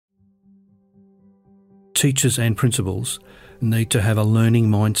teachers and principals need to have a learning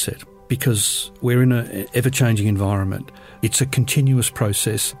mindset because we're in an ever-changing environment. It's a continuous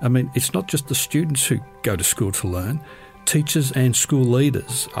process. I mean, it's not just the students who go to school to learn. Teachers and school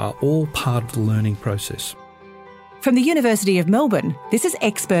leaders are all part of the learning process. From the University of Melbourne, this is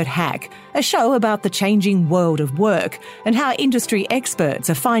Expert Hack, a show about the changing world of work and how industry experts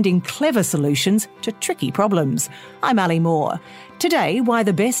are finding clever solutions to tricky problems. I'm Ali Moore. Today, why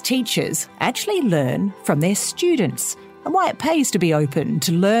the best teachers actually learn from their students and why it pays to be open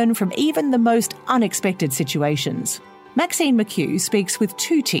to learn from even the most unexpected situations. Maxine McHugh speaks with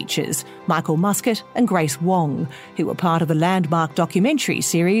two teachers, Michael Muscat and Grace Wong, who were part of the landmark documentary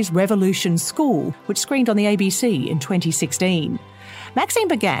series Revolution School, which screened on the ABC in 2016. Maxine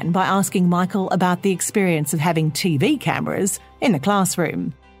began by asking Michael about the experience of having TV cameras in the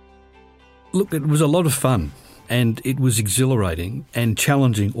classroom. Look, it was a lot of fun. And it was exhilarating and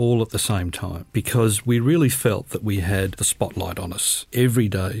challenging all at the same time because we really felt that we had the spotlight on us every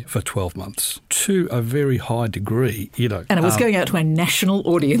day for 12 months to a very high degree, you know. And it was going out to a national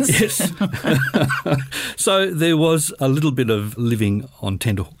audience. Yes. So there was a little bit of living on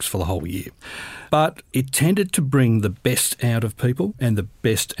tenterhooks for the whole year. But it tended to bring the best out of people and the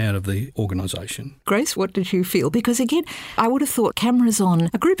best out of the organisation. Grace, what did you feel? Because again, I would have thought cameras on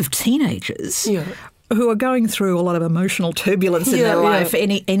a group of teenagers who are going through a lot of emotional turbulence in their life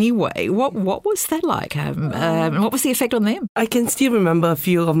anyway. What was that like? What was the effect on them? I can still remember a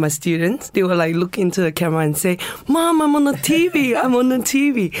few of my students. They would look into the camera and say, "Mom, I'm on the TV, I'm on the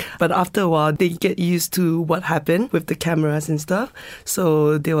TV." But after a while, they get used to what happened with the cameras and stuff.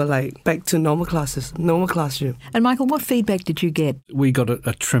 So they were back to normal classes, normal classroom. And Michael, what feedback did you get? We got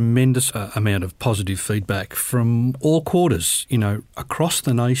a tremendous amount of positive feedback from all quarters, across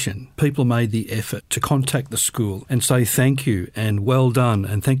the nation. People made the effort to contact the school and say thank you and well done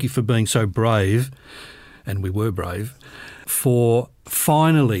and thank you for being so brave, and we were brave, for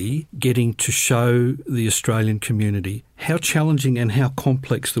finally getting to show the Australian community how challenging and how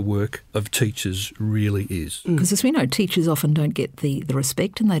complex the work of teachers really is. Because as we know, teachers often don't get the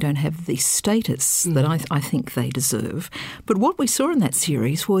respect and they don't have the status that I think they deserve. But what we saw in that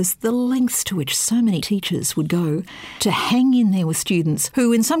series was the lengths to which so many teachers would go to hang in there with students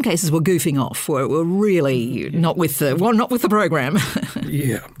who in some cases were goofing off, were really not with the program.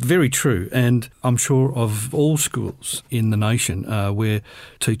 Yeah, very true. And I'm sure of all schools in the nation where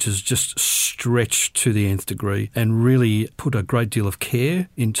teachers just stretch to the nth degree and really put a great deal of care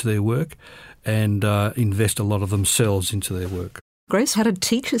into their work and invest a lot of themselves into their work. Grace, how did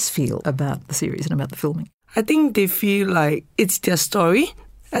teachers feel about the series and about the filming? I think they feel like it's their story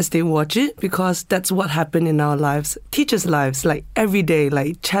as they watch it because that's what happened in our lives, teachers' lives, every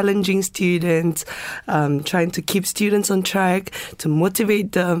day, challenging students, trying to keep students on track, to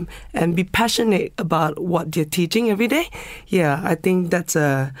motivate them and be passionate about what they're teaching every day. Yeah, I think that's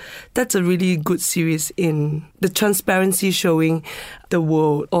a really good series in the transparency showing the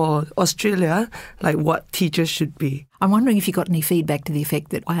world or Australia what teachers should be. I'm wondering if you got any feedback to the effect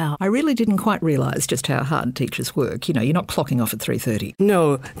that, wow, I really didn't quite realise just how hard teachers work. You're not clocking off at 3:30.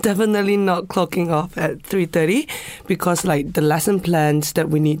 No, definitely not clocking off at 3:30 because the lesson plans that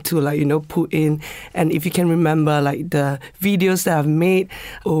we need to put in, and if you can remember the videos that I've made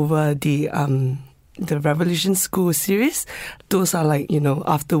over the Revolution School series, those are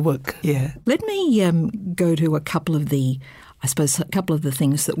after work. Yeah. Let me go to a couple of the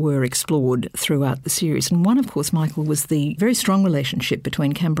things that were explored throughout the series. And one, of course, Michael, was the very strong relationship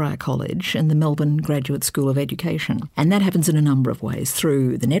between Canberra College and the Melbourne Graduate School of Education. And that happens in a number of ways,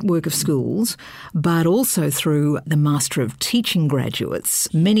 through the network of schools, but also through the Master of Teaching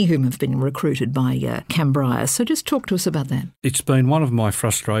graduates, many of whom have been recruited by Canberra. So just talk to us about that. It's been one of my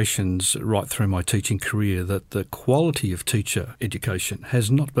frustrations right through my teaching career that the quality of teacher education has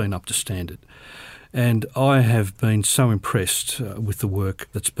not been up to standard. And I have been so impressed with the work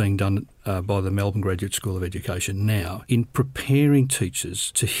that's being done by the Melbourne Graduate School of Education now in preparing teachers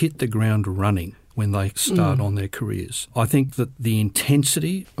to hit the ground running when they start on their careers. I think that the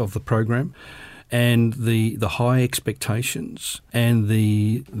intensity of the program and the high expectations and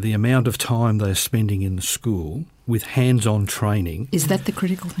the amount of time they're spending in the school with hands-on training. Is that the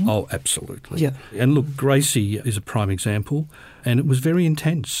critical thing? Oh, absolutely. Yeah. And look, Gracie is a prime example, and it was very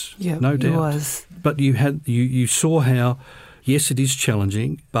intense, no doubt. It was. But you saw how, yes, it is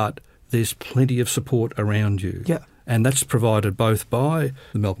challenging, but there's plenty of support around you. Yeah. And that's provided both by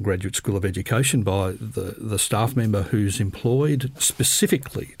the Melbourne Graduate School of Education, by the staff member who's employed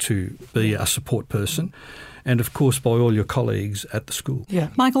specifically to be a support person, and of course by all your colleagues at the school. Yeah.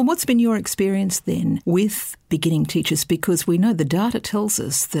 Michael, what's been your experience then with beginning teachers? Because we know the data tells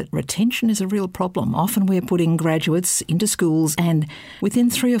us that retention is a real problem. Often we're putting graduates into schools and within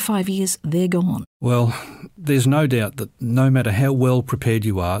 3 or 5 years, they're gone. Well, there's no doubt that no matter how well prepared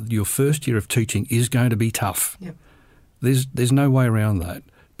you are, your first year of teaching is going to be tough. Yep. There's no way around that,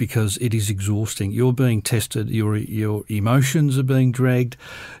 because it is exhausting. You're being tested, your emotions are being dragged,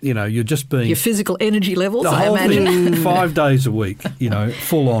 you're just being... Your physical energy levels, the I whole imagine. thing, 5 days a week,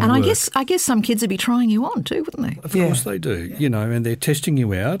 full on And work. I guess some kids would be trying you on too, wouldn't they? Of course they do, and they're testing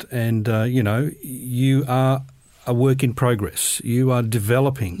you out, and, you are a work in progress. You are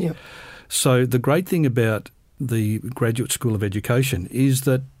developing. Yep. So the great thing about the Graduate School of Education is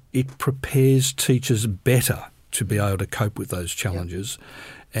that it prepares teachers better to be able to cope with those challenges. Yep.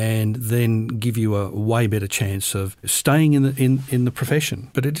 And then give you a way better chance of staying in the profession.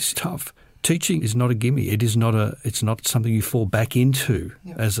 But it is tough. Teaching is not a gimme. It's not something you fall back into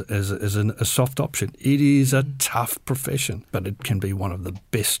as a soft option. It is a tough profession, but it can be one of the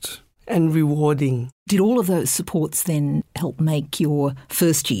best. And rewarding. Did all of those supports then help make your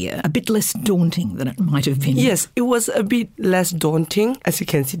first year a bit less daunting than it might have been? Yes, it was a bit less daunting. As you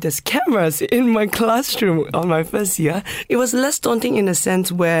can see, there's cameras in my classroom on my first year. It was less daunting in a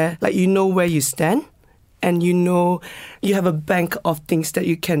sense where, you know where you stand and you have a bank of things that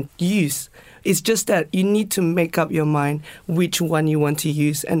you can use. It's just that you need to make up your mind which one you want to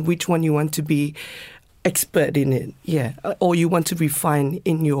use and which one you want to be expert in it, or you want to refine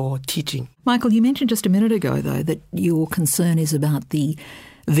in your teaching. Michael, you mentioned just a minute ago, though, that your concern is about the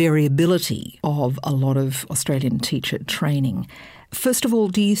variability of a lot of Australian teacher training. First of all,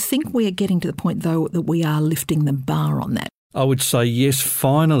 do you think we are getting to the point, though, that we are lifting the bar on that? I would say yes,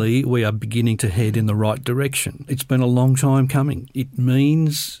 finally we are beginning to head in the right direction. It's been a long time coming. It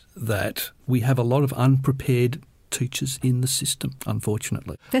means that we have a lot of unprepared teachers in the system,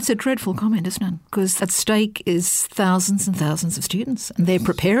 unfortunately. That's a dreadful comment, isn't it? Because at stake is thousands and thousands of students and their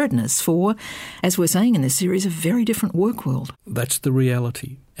preparedness for, as we're saying in this series, a very different work world. That's the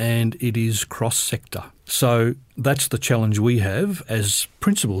reality, and it is cross-sector. So that's the challenge we have as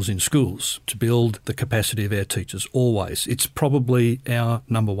principals in schools, to build the capacity of our teachers always. It's probably our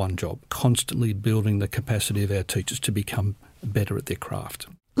number one job, constantly building the capacity of our teachers to become better at their craft.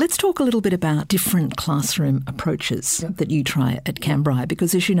 Let's talk a little bit about different classroom approaches that you try at Cambrai,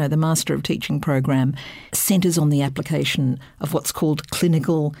 because as you know, the Master of Teaching program centres on the application of what's called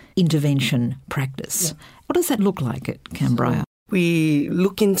clinical intervention practice. What does that look like at Cambrai? We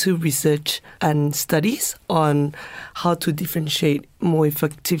look into research and studies on how to differentiate more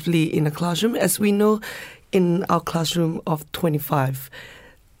effectively in a classroom. As we know, in our classroom of 25,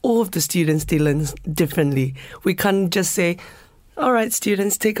 all of the students, they learn differently. We can't just say, all right,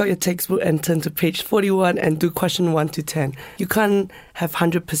 students, take out your textbook and turn to page 41 and do question 1 to 10. You can't have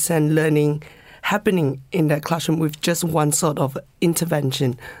 100% learning happening in that classroom with just one sort of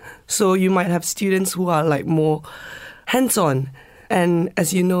intervention. So you might have students who are more hands-on. And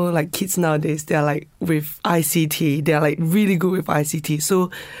as you know, kids nowadays, they're with ICT, they're really good with ICT.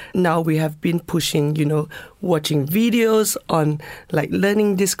 So now we have been pushing, watching videos on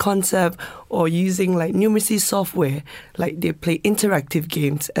learning this concept, or using numeracy software. They play interactive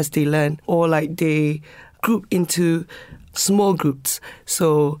games as they learn, or they group into small groups.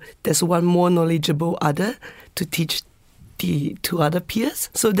 So there's one more knowledgeable other to teach the two other peers.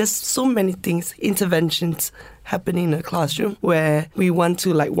 So there's so many things, interventions happening in a classroom where we want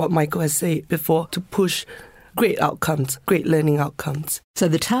to, what Michael has said before, to push great outcomes, great learning outcomes. So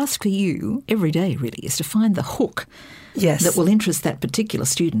the task for you every day really is to find the hook that will interest that particular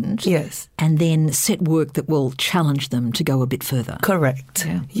student. Yes. And then set work that will challenge them to go a bit further. Correct.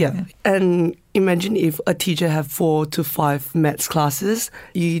 Yeah. And imagine if a teacher have 4 to 5 maths classes,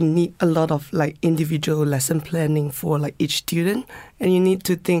 you need a lot of individual lesson planning for each student. And you need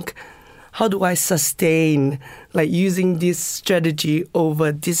to think, how do I sustain using this strategy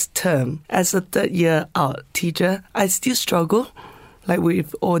over this term? As a third year out teacher, I still struggle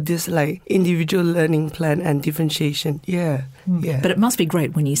with all this individual learning plan and differentiation. Yeah. But it must be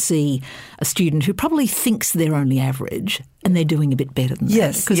great when you see a student who probably thinks they're only average and they're doing a bit better than that.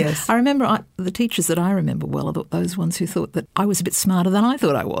 Yes. I remember the teachers that I remember well are those ones who thought that I was a bit smarter than I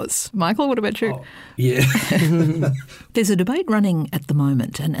thought I was. Michael, what about you? Oh, yeah. There's a debate running at the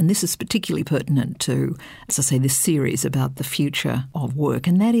moment, and this is particularly pertinent to, as I say, this series about the future of work,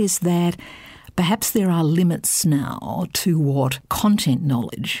 and that is that perhaps there are limits now to what content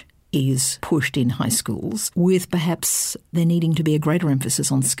knowledge is pushed in high schools, with perhaps there needing to be a greater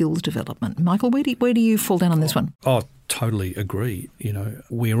emphasis on skills development. Michael, where do you fall down on this one? Oh, totally agree.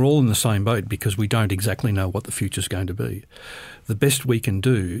 We're all in the same boat because we don't exactly know what the future's going to be. The best we can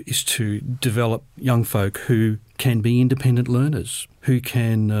do is to develop young folk who can be independent learners, who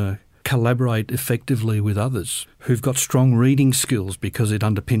can collaborate effectively with others, who've got strong reading skills because it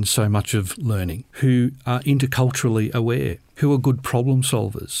underpins so much of learning, who are interculturally aware, who are good problem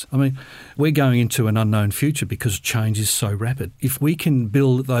solvers. I mean, we're going into an unknown future because change is so rapid. If we can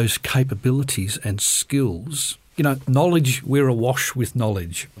build those capabilities and skills, knowledge, we're awash with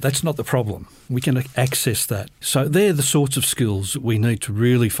knowledge. That's not the problem. We can access that. So they're the sorts of skills we need to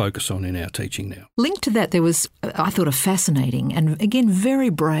really focus on in our teaching now. Linked to that, there was, I thought, a fascinating and, again, very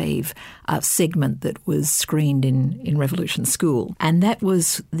brave segment that was screened in Revolution School. And that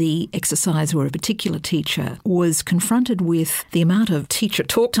was the exercise where a particular teacher was confronted with the amount of teacher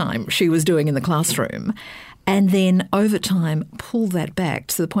talk time she was doing in the classroom, and then over time pull that back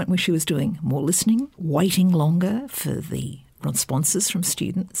to the point where she was doing more listening, waiting longer for the responses from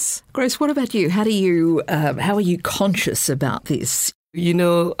students. Grace, what about you? How are you conscious about this?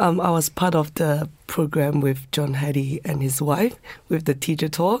 I was part of the program with John Hattie and his wife with the teacher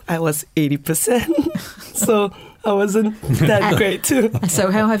talk. I was 80%, so I wasn't that great too. So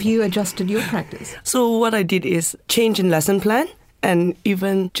how have you adjusted your practice? So what I did is change in lesson plan. And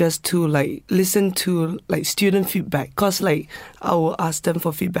even just to listen to student feedback, because I will ask them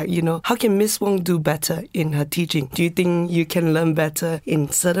for feedback, how can Miss Wong do better in her teaching? Do you think you can learn better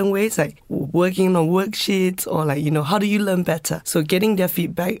in certain ways, like working on worksheets, or how do you learn better? So getting their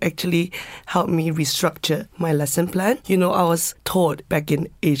feedback actually helped me restructure my lesson plan. I was taught back in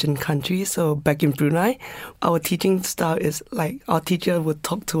Asian countries, so back in Brunei, our teaching style is our teacher would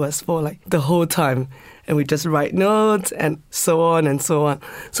talk to us for the whole time. And we just write notes and so on and so on.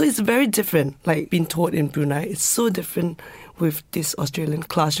 So it's very different, being taught in Brunei. It's so different with this Australian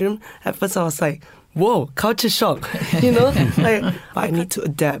classroom. At first I was like, whoa, culture shock, I need to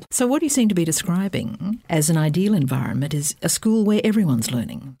adapt. So what you seem to be describing as an ideal environment is a school where everyone's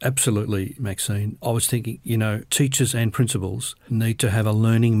learning. Absolutely, Maxine. I was thinking, teachers and principals need to have a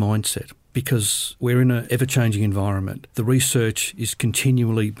learning mindset, because we're in an ever-changing environment. The research is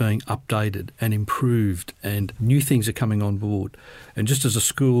continually being updated and improved, and new things are coming on board. And just as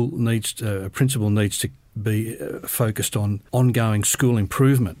a principal needs to be focused on ongoing school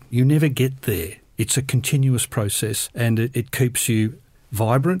improvement, you never get there. It's a continuous process, and it keeps you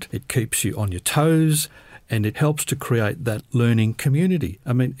vibrant, it keeps you on your toes, and it helps to create that learning community.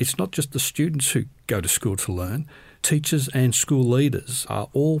 I mean, it's not just the students who go to school to learn. Teachers and school leaders are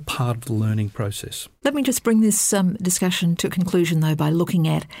all part of the learning process. Let me just bring this discussion to a conclusion, though, by looking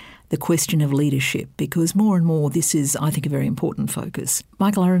at the question of leadership, because more and more this is, I think, a very important focus.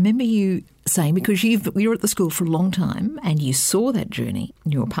 Michael, I remember you saying, because you were at the school for a long time and you saw that journey,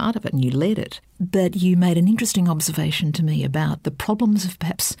 and you were part of it and you led it, but you made an interesting observation to me about the problems of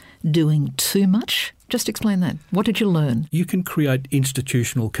perhaps doing too much. Just explain that. What did you learn? You can create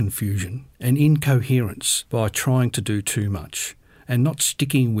institutional confusion and incoherence by trying to do too much and not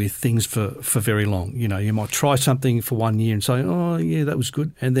sticking with things for very long. You might try something for 1 year and say, oh, yeah, that was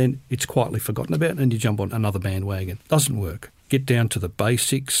good, and then it's quietly forgotten about and you jump on another bandwagon. Doesn't work. Get down to the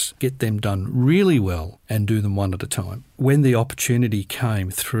basics, get them done really well and do them one at a time. When the opportunity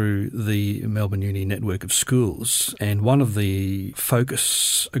came through the Melbourne Uni network of schools, and one of the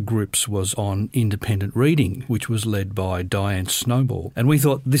focus groups was on independent reading, which was led by Diane Snowball, and we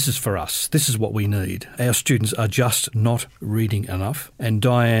thought, this is for us, this is what we need. Our students are just not reading enough, and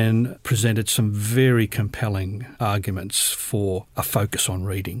Diane presented some very compelling arguments for a focus on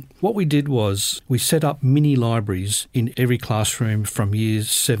reading. What we did was we set up mini libraries in every classroom from years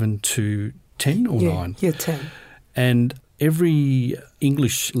 7 to 10 or 9. Year 10. And every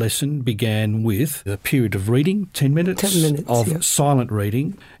English lesson began with a period of reading, 10 minutes of silent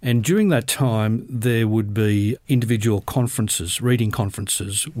reading. And during that time, there would be individual conferences, reading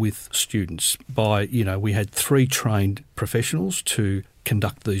conferences with students we had 3 trained professionals to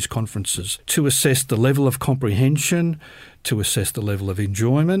conduct these conferences to assess the level of comprehension, to assess the level of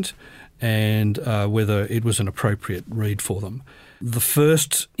enjoyment, and whether it was an appropriate read for them. The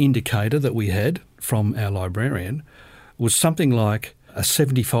first indicator that we had from our librarian was something like a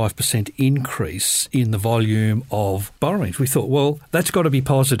 75% increase in the volume of borrowings. We thought, well, that's got to be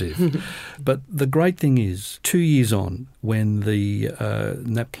positive. But the great thing is, 2 years on, when the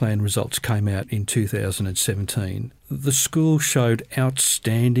NAPLAN results came out in 2017, the school showed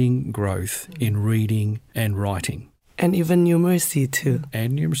outstanding growth in reading and writing. And even numeracy too.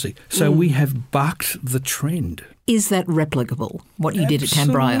 And numeracy. So we have bucked the trend. Is that replicable, what you did at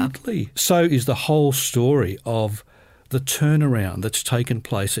Canberra? Absolutely. So is the whole story of the turnaround that's taken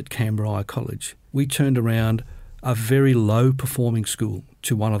place at Canberra College. We turned around a very low-performing school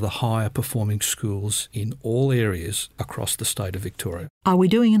to one of the higher-performing schools in all areas across the state of Victoria. Are we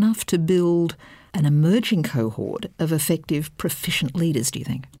doing enough to build an emerging cohort of effective, proficient leaders, do you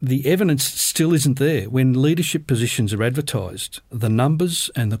think? The evidence still isn't there. When leadership positions are advertised, the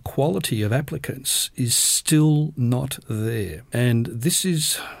numbers and the quality of applicants is still not there. And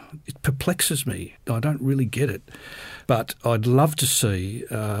it perplexes me. I don't really get it. But I'd love to see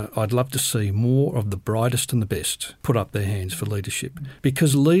more of the brightest and the best put up their hands for leadership,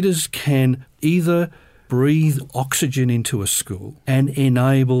 because leaders can either breathe oxygen into a school and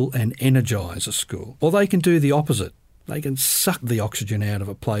enable and energise a school, or they can do the opposite. They can suck the oxygen out of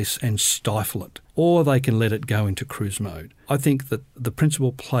a place and stifle it, or they can let it go into cruise mode. I think that the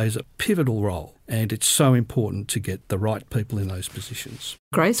principal plays a pivotal role, and it's so important to get the right people in those positions.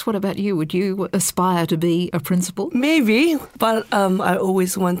 Grace, what about you? Would you aspire to be a principal? Maybe, but I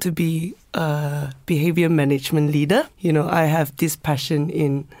always want to be a behaviour management leader. I have this passion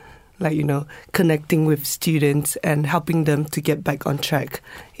in connecting with students and helping them to get back on track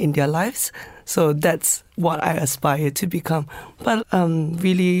in their lives. So that's what I aspire to become. But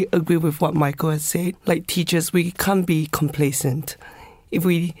really agree with what Michael has said. Like teachers, we can't be complacent. If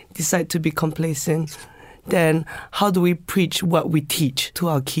we decide to be complacent, then how do we preach what we teach to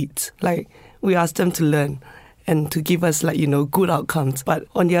our kids? Like we ask them to learn and to give us good outcomes. But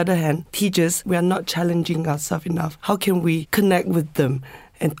on the other hand, teachers, we are not challenging ourselves enough. How can we connect with them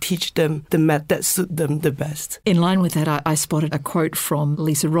and teach them the method that suit them the best? In line with that, I spotted a quote from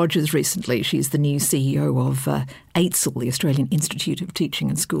Lisa Rogers recently. She's the new CEO of AITSL, the Australian Institute of Teaching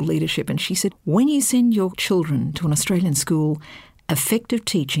and School Leadership, and she said, when you send your children to an Australian school, effective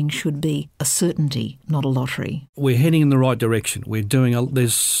teaching should be a certainty, not a lottery. We're heading in the right direction.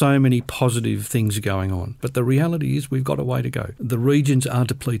 There's so many positive things going on. But the reality is we've got a way to go. The regions are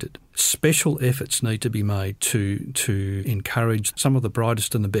depleted. Special efforts need to be made to encourage some of the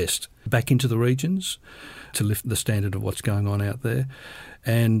brightest and the best back into the regions to lift the standard of what's going on out there.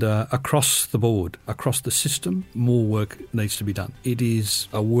 And across the board, across the system, more work needs to be done. It is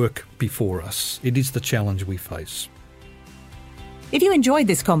a work before us. It is the challenge we face. If you enjoyed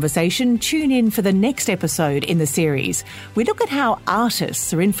this conversation, tune in for the next episode in the series. We look at how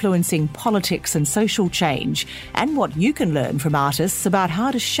artists are influencing politics and social change, and what you can learn from artists about how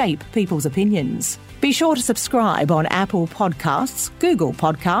to shape people's opinions. Be sure to subscribe on Apple Podcasts, Google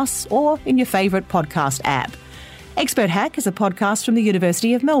Podcasts, or in your favourite podcast app. Expert Hack is a podcast from the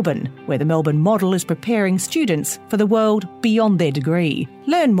University of Melbourne, where the Melbourne model is preparing students for the world beyond their degree.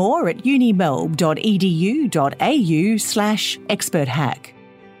 Learn more at unimelb.edu.au/experthack.